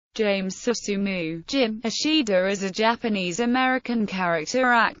James Susumu. Jim Ishida is a Japanese-American character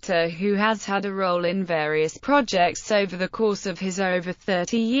actor who has had a role in various projects over the course of his over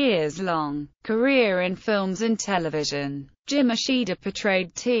 30-years-long career in films and television. Jim Ishida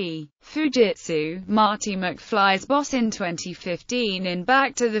portrayed T. Fujitsu, Marty McFly's boss in 2015 in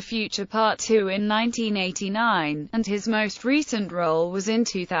Back to the Future Part 2 in 1989, and his most recent role was in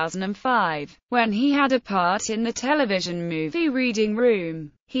 2005, when he had a part in the television movie Reading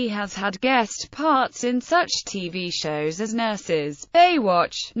Room. He has had guest parts in such TV shows as Nurses,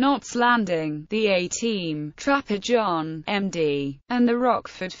 Baywatch, Knots Landing, The A-Team, Trapper John, MD, and The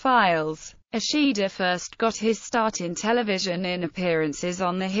Rockford Files. Ishida first got his start in television in appearances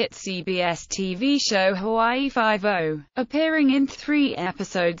on the hit CBS TV show Hawaii Five-0, appearing in 3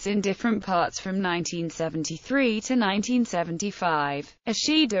 episodes in different parts from 1973 to 1975.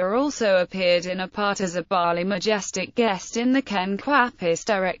 Ishida also appeared in a part as a Bali Majestic guest in the Ken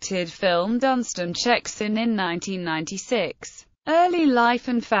Kwapis-directed film Dunstan Checks In 1996. Early life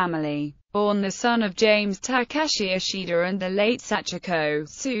and family. Born the son of James Takeshi Ishida and the late Sachiko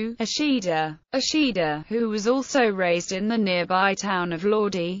Sue Ishida, who was also raised in the nearby town of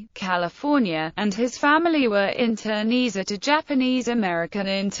Lodi, California, and his family were internees at a Japanese-American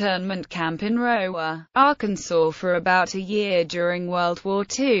internment camp in Rowa, Arkansas for about a year during World War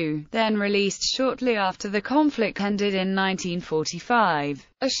II, then released shortly after the conflict ended in 1945.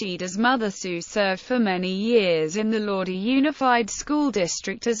 Ishida's mother Sue served for many years in the Lodi Unified School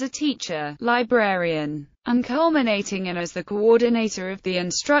District as a teacher, librarian, and culminating in as the coordinator of the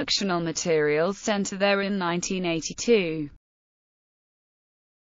Instructional Materials Center there in 1982.